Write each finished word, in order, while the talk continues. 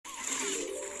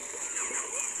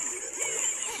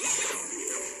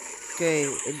Okay,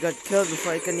 it got killed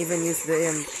before I can even use the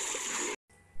imp.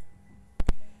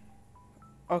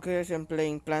 Okay, so I'm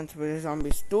playing Plants vs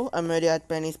Zombies 2. I'm already at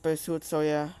Penny's Pursuit, so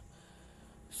yeah.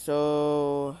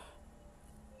 So,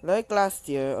 like last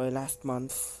year, or last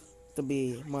month, to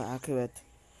be more accurate.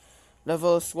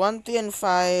 Levels 1, 3, and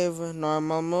 5,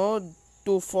 normal mode.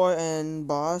 2, 4, and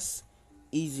boss,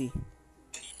 easy.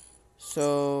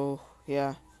 So,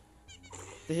 yeah.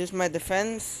 This is my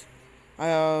defense. I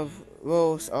have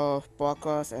rows of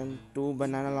podcasts and 2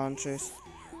 banana launchers.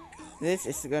 This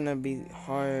is gonna be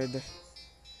hard.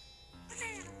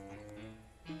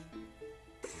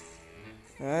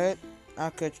 Alright,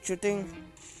 accurate shooting.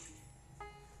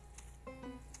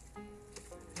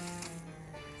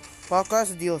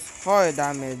 Podcast deals hard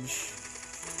damage.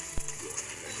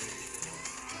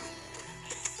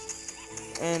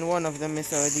 And one of them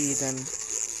is already eaten,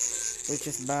 which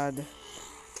is bad.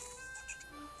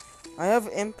 I have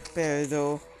imp pair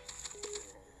though.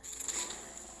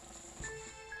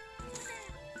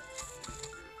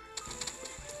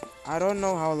 I don't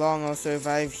know how long I'll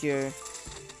survive here.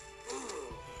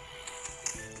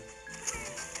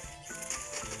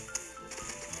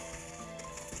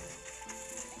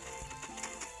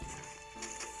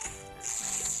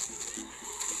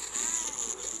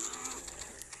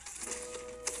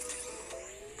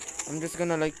 I'm just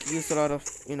gonna like use a lot of,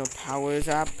 power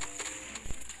zap.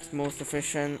 It's most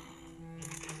efficient.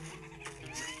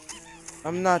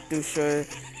 I'm not too sure.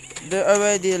 They're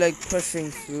already like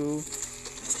pushing through.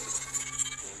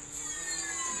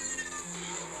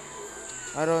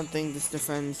 I don't think this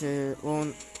defense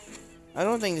won't. I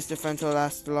don't think this defense will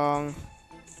last long.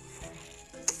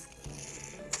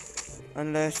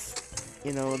 Unless,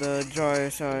 the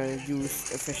drawers are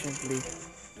used efficiently.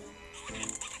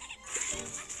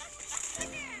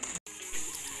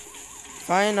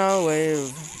 Final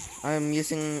wave. I'm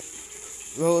using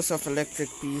rows of electric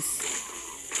piece.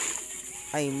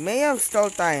 I may have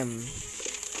stall time.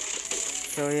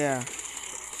 So yeah.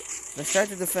 Let's try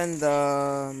to defend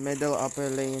the middle upper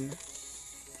lane.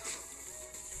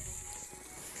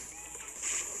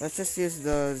 Let's just use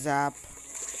the zap.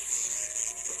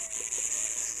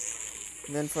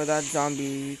 Then for that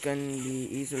zombie, you can be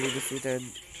easily defeated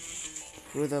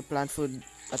with a plant food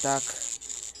attack.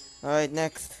 Alright,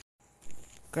 next.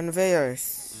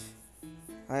 Conveyors.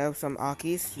 I have some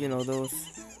Akis, those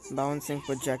bouncing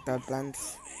projectile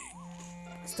plants.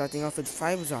 Starting off with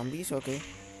 5 zombies, okay.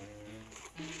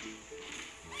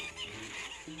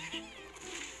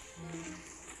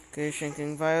 Okay,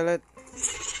 Shrinking Violet.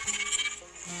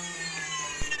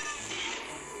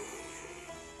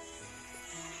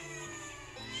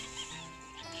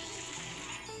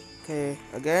 Okay,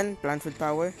 again, plant food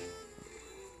power.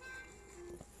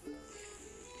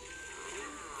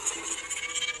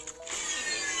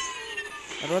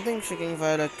 I don't think Shrinking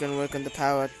Violet can work on the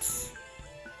pallets.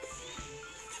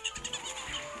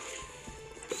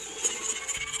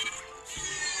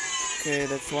 Okay,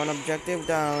 that's one objective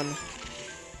down.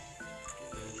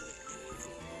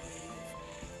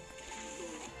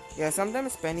 Yeah,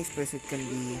 sometimes Penny's Pursuit can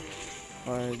be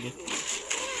hard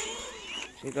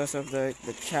because of the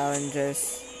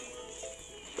challenges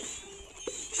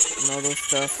and all those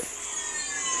stuff.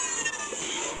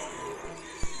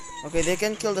 Okay, they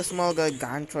can kill the small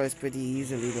gargantuars pretty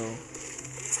easily though.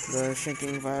 The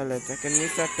Shrinking Violet, I can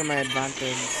use that to my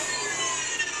advantage.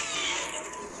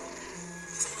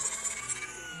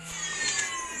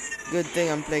 Good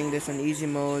thing I'm playing this on easy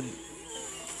mode.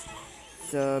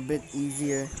 It's a bit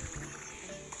easier.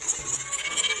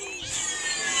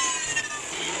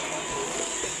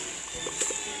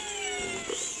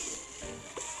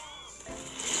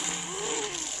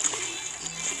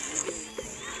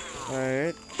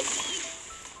 Alright.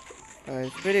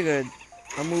 Alright, pretty good.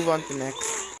 I'll move on to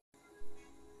next.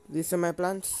 These are my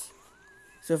plants.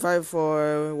 Survive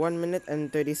for 1 minute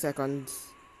and 30 seconds.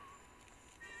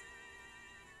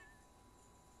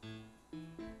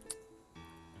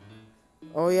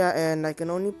 Oh yeah, and I can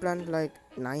only plant like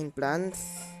 9 plants.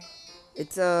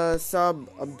 It's a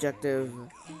sub-objective.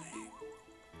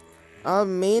 I'll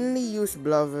mainly use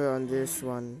Blover on this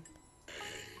one.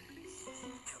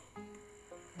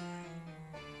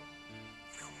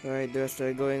 Alright, the rest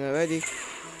are going already.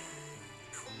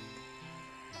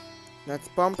 That's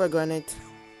Pomegranate.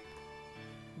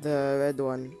 The red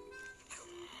one.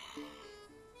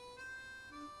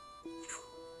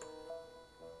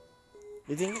 Do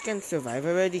you think I can survive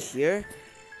already here?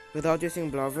 Without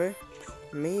using Blover?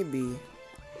 Maybe.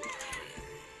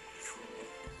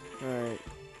 Alright.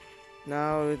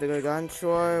 Now with the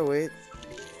Gargantuar, wait.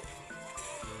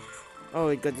 Oh,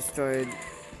 it got destroyed.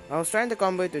 I was trying to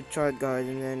combo it with Chart Guard,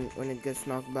 and then when it gets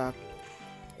knocked back,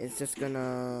 it's just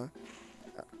gonna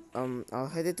I'll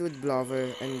hit it with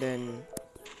Blover, and then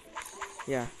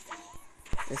yeah,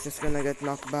 it's just gonna get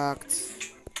knocked back.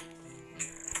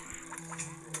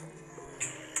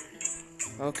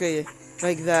 Okay,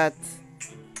 like that.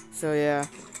 So yeah,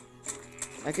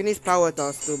 I can use Power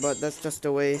Toss too, but that's just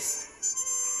a waste.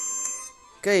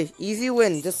 Okay, easy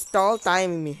win. Just stall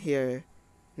time me here.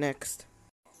 Next.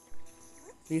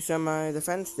 These are my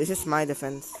defense. This is my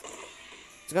defense.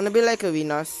 It's gonna be like a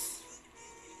Venus.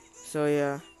 So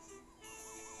yeah.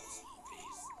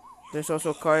 There's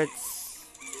also cards.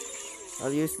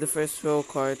 I'll use the first row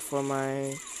card for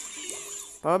my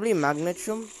probably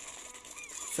Magnetrum.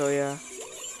 So yeah.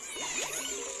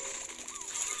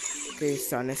 Okay,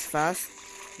 Sun is fast.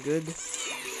 Good.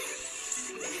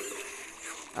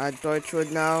 Add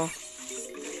Torchwood now.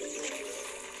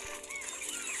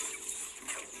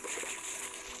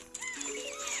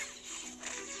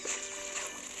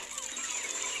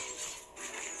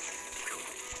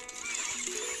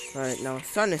 Alright, now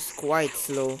Sun is quite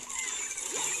slow.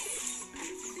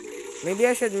 Maybe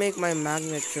I should make my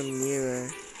Magnetrum nearer.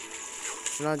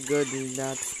 It's not good in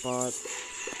that spot.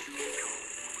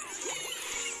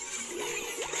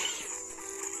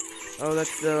 Oh,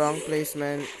 that's the wrong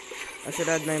placement. I should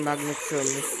add my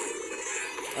Magnetrum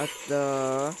at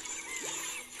the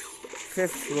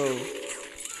 5th row.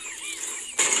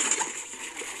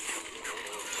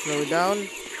 Slow down.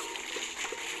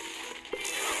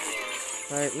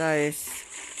 Right, nice.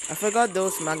 I forgot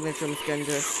those Magnetrums can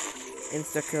just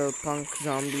insta-kill punk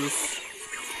zombies.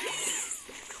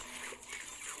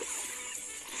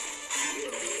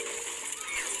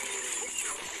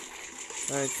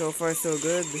 Alright, so far so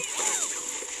good.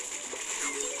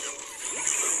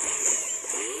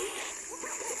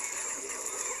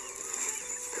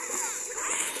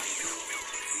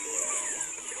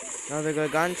 Another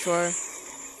Gargantuar.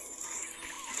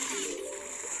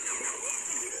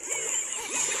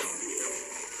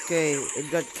 Okay, it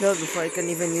got killed before I can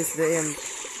even use the imp.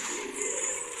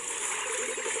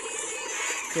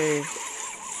 Okay.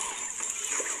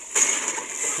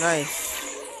 Nice.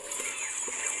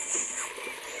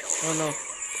 Oh no.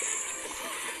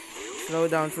 Slow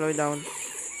down, slow down.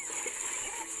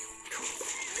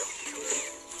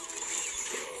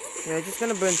 Yeah, just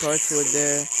gonna burn Torchwood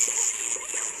there.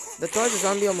 The Torch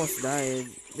zombie almost died.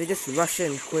 They just rush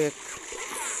in quick.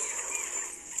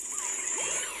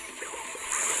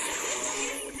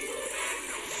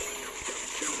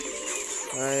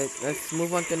 Alright, let's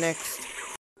move on to next.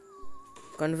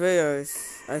 Conveyors.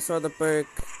 I saw the perk.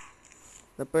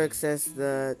 The perk says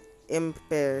that imp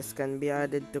pairs can be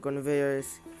added to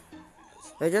conveyors.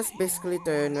 They just basically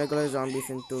turn regular zombies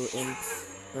into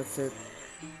imps. That's it.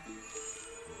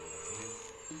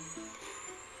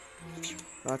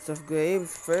 Lots of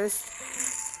graves. First,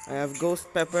 I have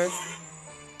Ghost Pepper.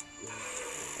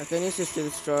 I can use this to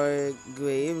destroy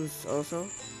graves also.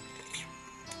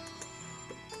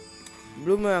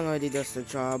 Bloomerang already does the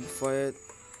job for it.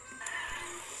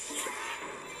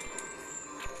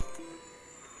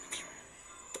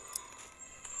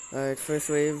 Alright, first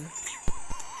wave.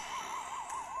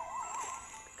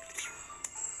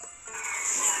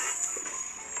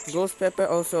 Ghost Pepper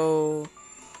also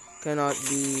cannot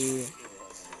be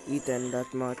eaten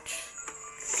that much.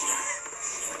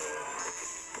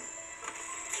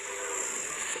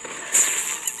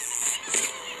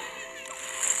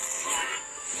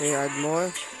 Okay, add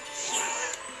more.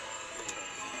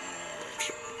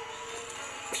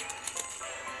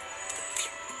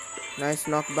 Nice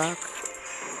knockback.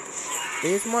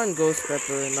 There is more on Ghost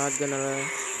Pepper, not gonna lie.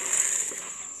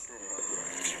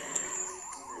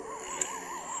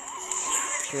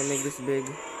 Okay, make this big.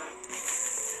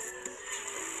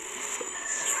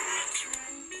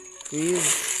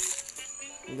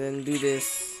 Freeze. And then do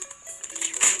this.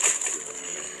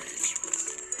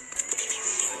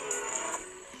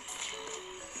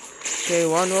 Okay,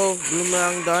 one row,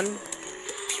 Bloomerang done.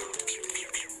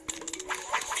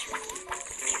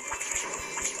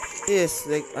 This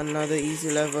like another easy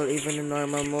level even in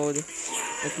normal mode.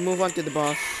 Let's move on to the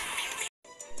boss.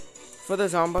 For the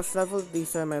Zomboss level,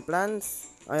 these are my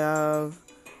plans. I have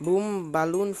Boom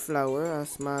Balloon Flower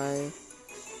as my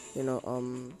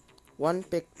one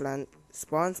pick plant.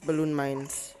 Spawns balloon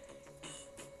mines.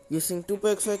 Using 2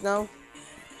 perks right now.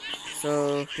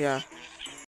 So yeah.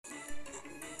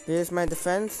 Here's my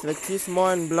defense. Let's use more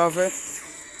on Blover.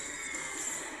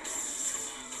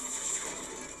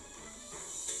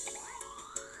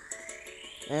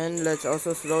 And let's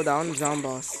also slow down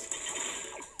Zomboss.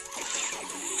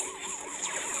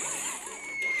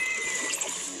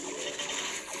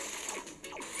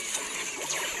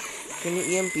 Can you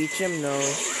EMP him? No.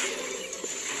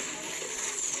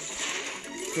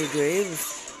 Okay, Graves.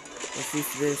 Let's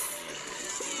use this.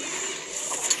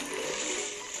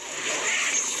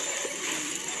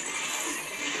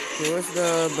 Okay, where's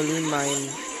the balloon mine?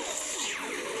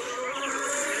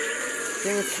 I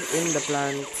think it's in the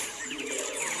plant.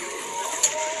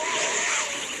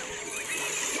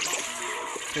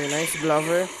 Okay, nice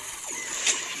Glover.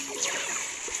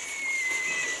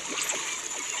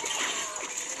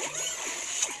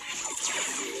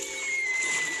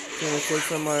 Okay, let's take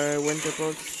some more winter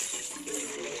coats.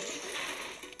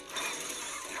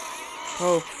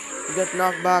 Oh, you got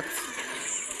knocked back.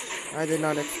 I did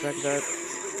not expect that.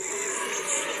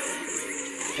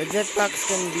 The jetpacks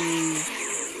can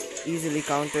be easily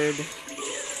countered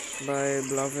by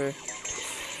Blover.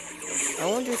 I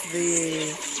want just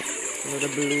the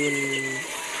balloon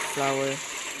flower.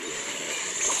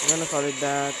 I'm gonna call it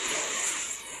that.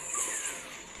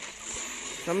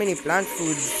 So many plant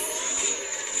foods.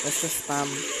 Let's just spam.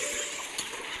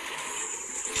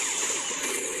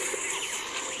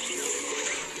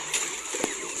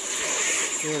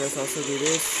 Okay, let's also do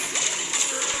this.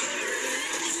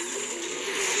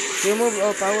 Remove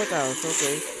all power tiles,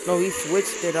 okay. No, we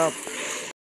switched it up.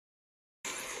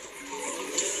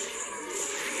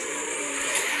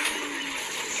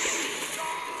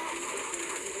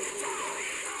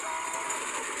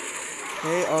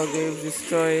 Okay, all graves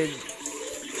destroyed.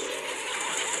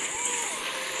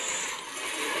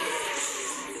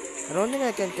 I don't think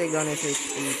I can take down his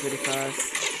HP pretty fast.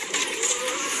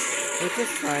 Which is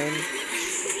fine.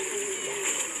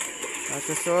 That's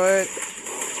a sword.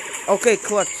 Okay,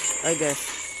 clutch, I guess.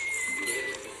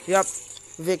 Yup,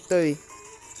 victory.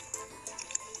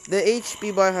 The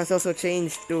HP bar has also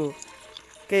changed too.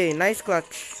 Okay, nice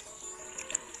clutch.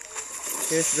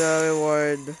 Here's the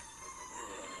reward.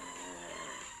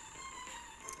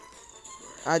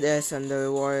 Add S on the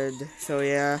reward. So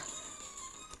yeah.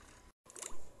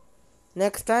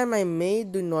 Next time I may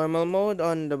do normal mode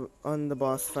on the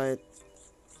boss fight.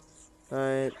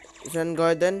 Alright. Zen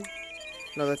Garden.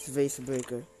 No, that's Vase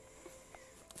Breaker.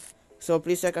 So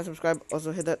please like and subscribe.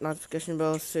 Also hit that notification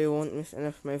bell so you won't miss any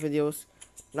of my videos.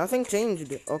 Nothing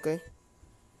changed. Okay.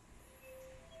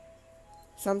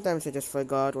 Sometimes I just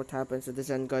forgot what happens to the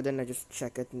Zen Garden. I just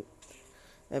check it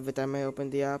every time I open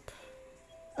the app.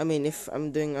 I mean, if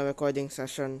I'm doing a recording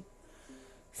session.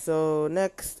 So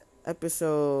next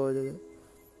episode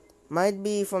might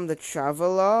be from the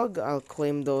travelogue. I'll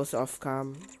claim those off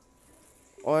cam.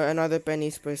 Or another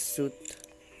Penny's Pursuit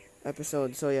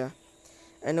episode. So yeah.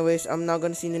 Anyways, I'm now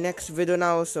gonna see you in the next video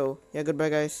now. So yeah, goodbye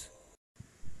guys.